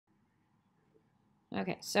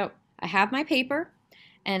Okay, so I have my paper,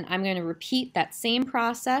 and I'm going to repeat that same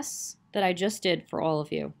process that I just did for all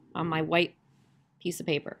of you on my white piece of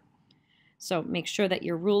paper. So make sure that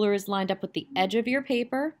your ruler is lined up with the edge of your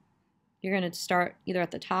paper. You're going to start either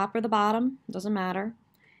at the top or the bottom, doesn't matter.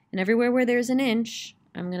 And everywhere where there's an inch,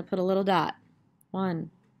 I'm going to put a little dot. 1,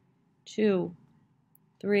 2,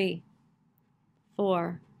 3,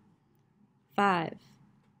 4, 5,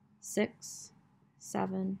 6,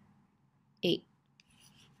 7, 8.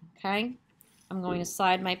 Okay? I'm going to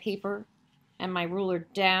slide my paper and my ruler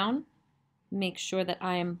down. Make sure that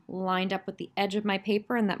I am lined up with the edge of my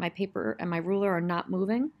paper and that my paper and my ruler are not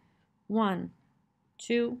moving. 1,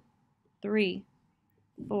 2, 3,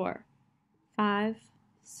 4, 5,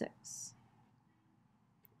 6,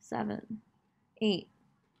 7, 8.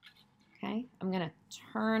 Okay, I'm going to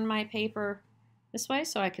turn my paper this way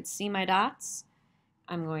so I could see my dots.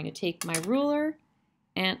 I'm going to take my ruler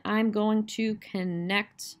and I'm going to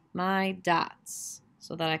connect my dots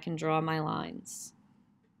so that I can draw my lines.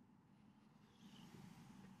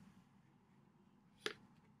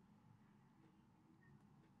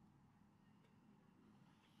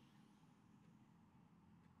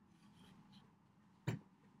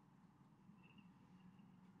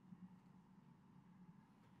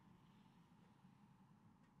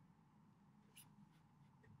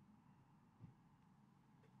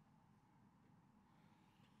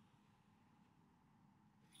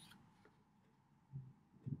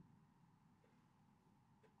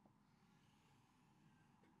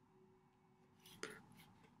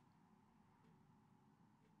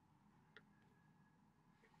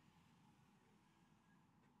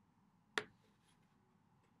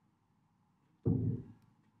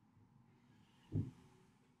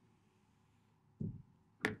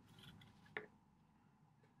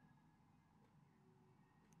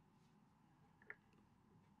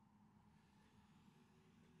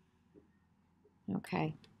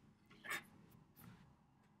 Okay.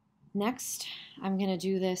 Next, I'm going to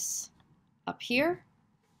do this up here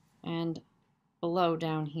and below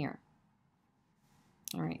down here.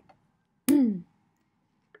 All right.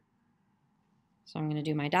 So I'm going to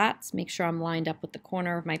do my dots, make sure I'm lined up with the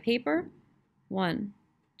corner of my paper. 1,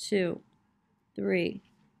 2, 3,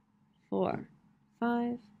 4,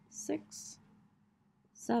 5, 6,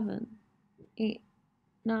 7, 8,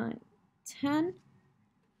 9, 10.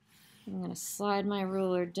 I'm going to slide my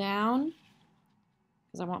ruler down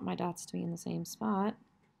because I want my dots to be in the same spot.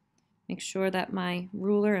 Make sure that my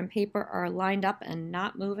ruler and paper are lined up and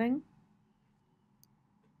not moving.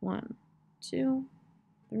 1, 2,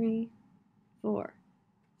 3, 4,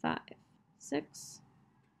 5, 6,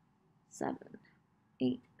 7,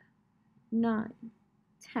 8, 9,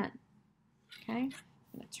 10. Okay, I'm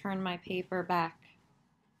going to turn my paper back.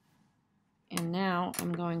 And now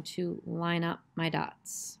I'm going to line up my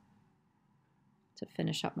dots to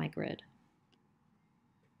finish up my grid.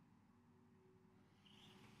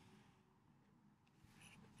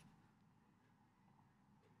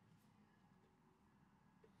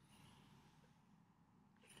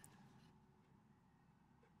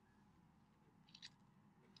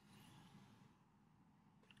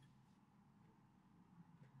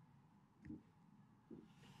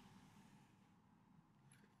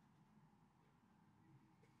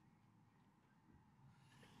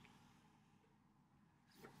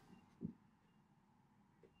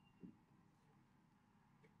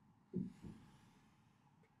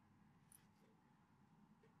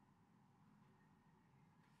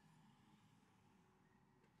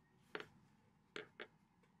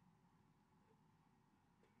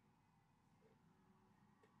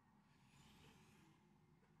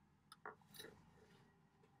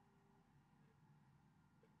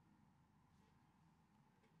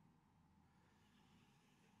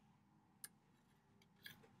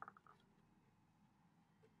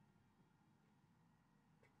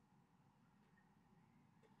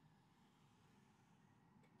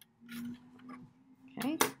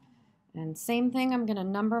 Okay, and same thing, I'm going to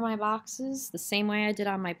number my boxes the same way I did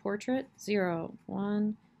on my portrait. 0,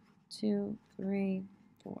 1, 2, 3,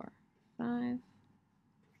 4, 5,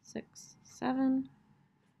 6, 7,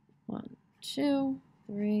 1, 2,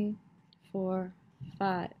 3, 4,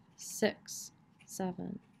 5, 6,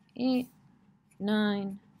 7, 8,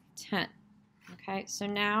 9, 10. Okay, so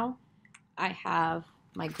now I have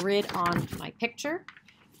my grid on my picture.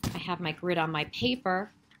 I have my grid on my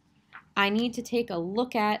paper. I need to take a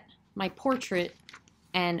look at my portrait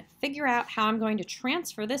and figure out how I'm going to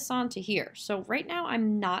transfer this onto here. So right now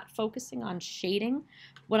I'm not focusing on shading.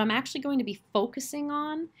 What I'm actually going to be focusing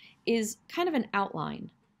on is kind of an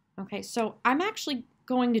outline. Okay, so I'm actually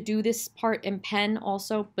going to do this part in pen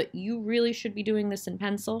also, but you really should be doing this in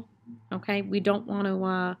pencil, okay? We don't want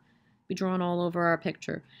to be drawn all over our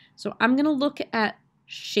picture. So I'm going to look at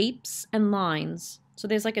shapes and lines. So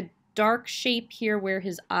there's like a dark shape here where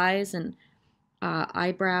his eyes and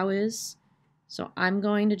eyebrow is. So I'm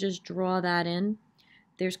going to just draw that in.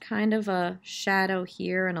 There's kind of a shadow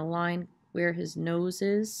here and a line where his nose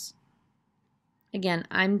is. Again,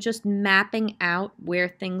 I'm just mapping out where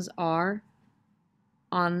things are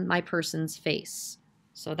on my person's face.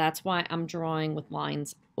 So that's why I'm drawing with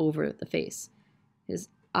lines over the face. His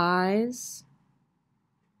eyes.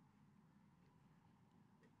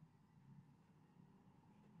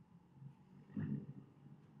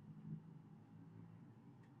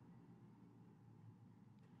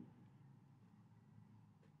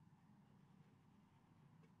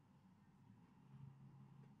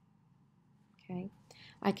 Okay.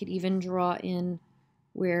 I could even draw in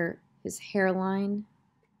where his hairline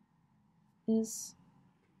is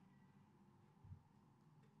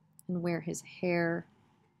and where his hair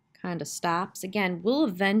kind of stops. Again, we'll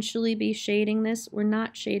eventually be shading this. We're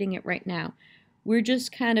not shading it right now. We're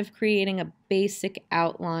just kind of creating a basic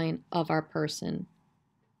outline of our person.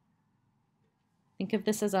 Think of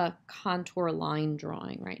this as a contour line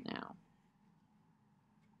drawing right now.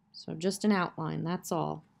 So just an outline, that's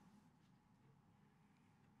all.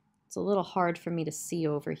 It's a little hard for me to see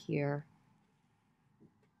over here.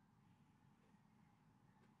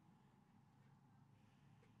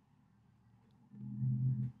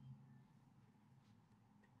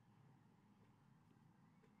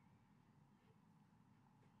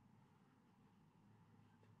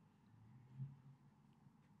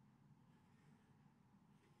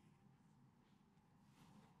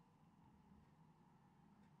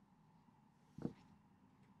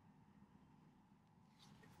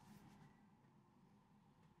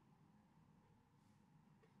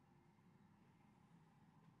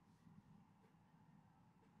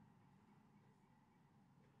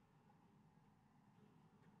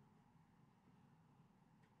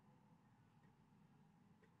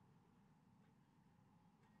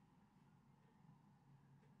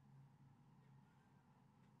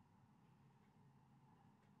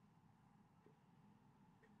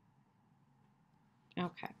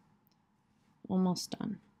 Okay, almost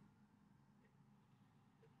done.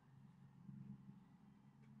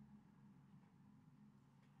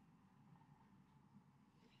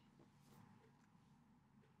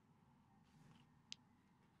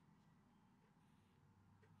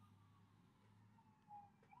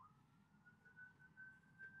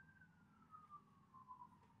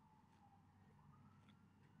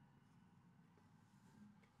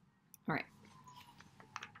 All right.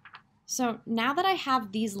 So now that I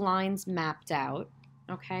have these lines mapped out,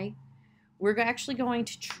 okay, we're actually going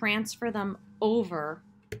to transfer them over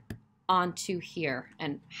onto here.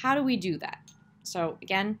 And how do we do that? So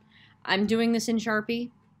again, I'm doing this in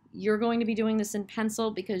Sharpie. You're going to be doing this in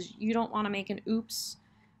pencil because you don't want to make an oops.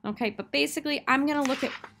 Okay, but basically I'm going to look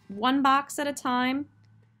at one box at a time.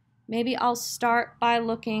 Maybe I'll start by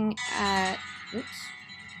looking at, oops.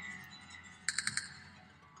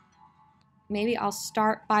 Maybe I'll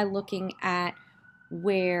start by looking at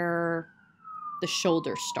where the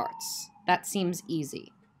shoulder starts. That seems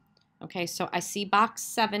easy. Okay, so I see box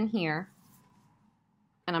 7 here,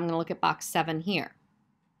 and I'm going to look at box 7 here.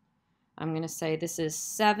 I'm going to say this is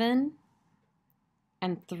 7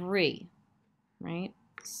 and 3, right?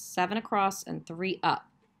 7 across and 3 up.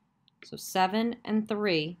 So 7 and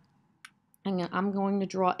 3. And I'm going to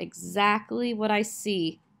draw exactly what I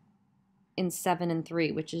see in 7 and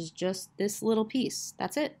 3, which is just this little piece.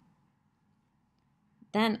 That's it.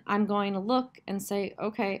 Then I'm going to look and say,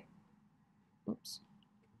 okay, oops.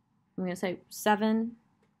 I'm going to say 7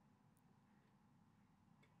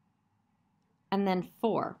 and then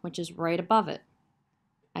 4, which is right above it.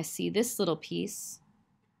 I see this little piece,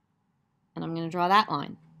 and I'm going to draw that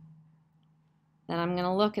line. Then I'm going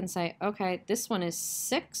to look and say, okay, this one is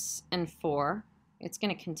 6 and 4. It's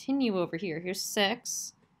going to continue over here. Here's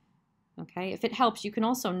 6. Okay, if it helps, you can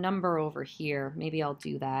also number over here. Maybe I'll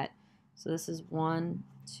do that. So this is 1,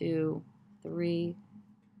 2, 3,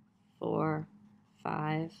 4,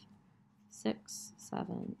 5, 6,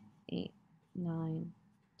 7, 8, 9,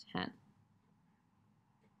 10.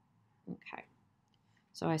 Okay,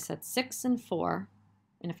 so I said 6 and 4,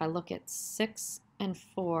 and if I look at 6 and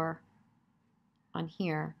 4 on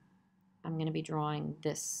here, I'm going to be drawing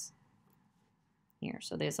this here.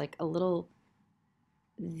 So there's like a little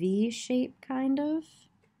V shape kind of,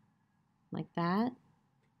 like that.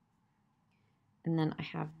 And then I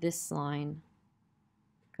have this line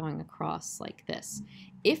going across like this.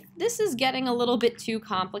 If this is getting a little bit too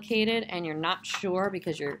complicated and you're not sure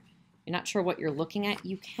because you're not sure what you're looking at,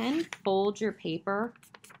 you can fold your paper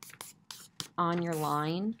on your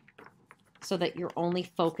line so that you're only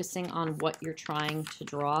focusing on what you're trying to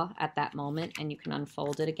draw at that moment, and you can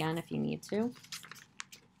unfold it again if you need to.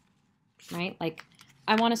 Right? Like,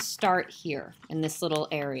 I want to start here in this little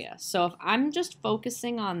area. So if I'm just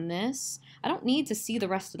focusing on this, I don't need to see the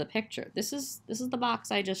rest of the picture. This is the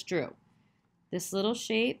box I just drew. This little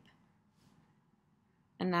shape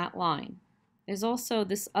and that line. There's also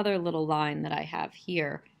this other little line that I have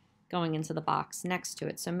here going into the box next to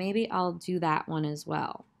it. So maybe I'll do that one as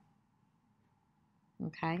well.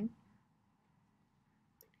 Okay?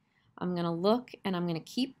 I'm going to look and I'm going to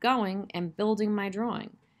keep going and building my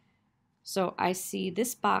drawing. So I see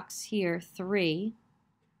this box here, 3,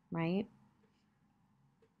 right?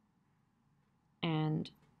 And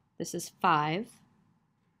this is 5.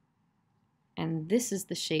 And this is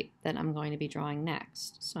the shape that I'm going to be drawing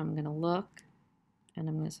next. So I'm going to look and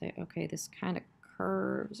I'm going to say, okay, this kind of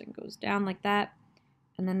curves and goes down like that.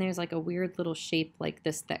 And then there's like a weird little shape like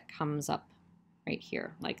this that comes up right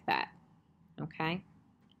here, like that. Okay?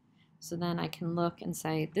 So then I can look and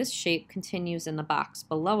say this shape continues in the box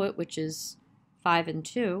below it, which is 5 and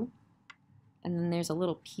 2. And then there's a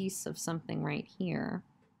little piece of something right here.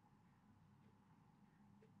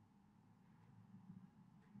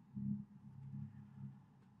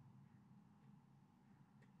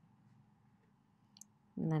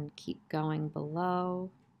 And then keep going below.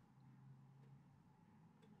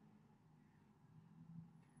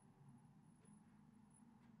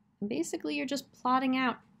 And basically, you're just plotting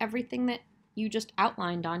out everything that you just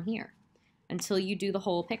outlined on here until you do the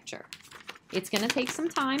whole picture. It's going to take some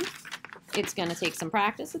time. It's going to take some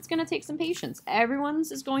practice. It's going to take some patience.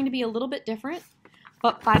 Everyone's is going to be a little bit different,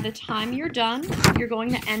 but by the time you're done, you're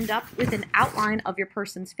going to end up with an outline of your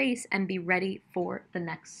person's face and be ready for the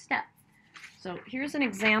next step. So here's an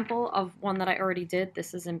example of one that I already did.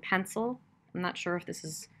 This is in pencil. I'm not sure if this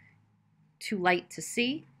is too light to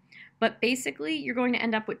see. But basically, you're going to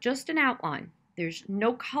end up with just an outline. There's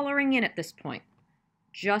no coloring in at this point,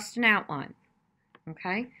 just an outline,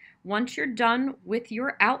 okay? Once you're done with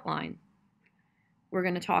your outline, we're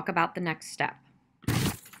going to talk about the next step.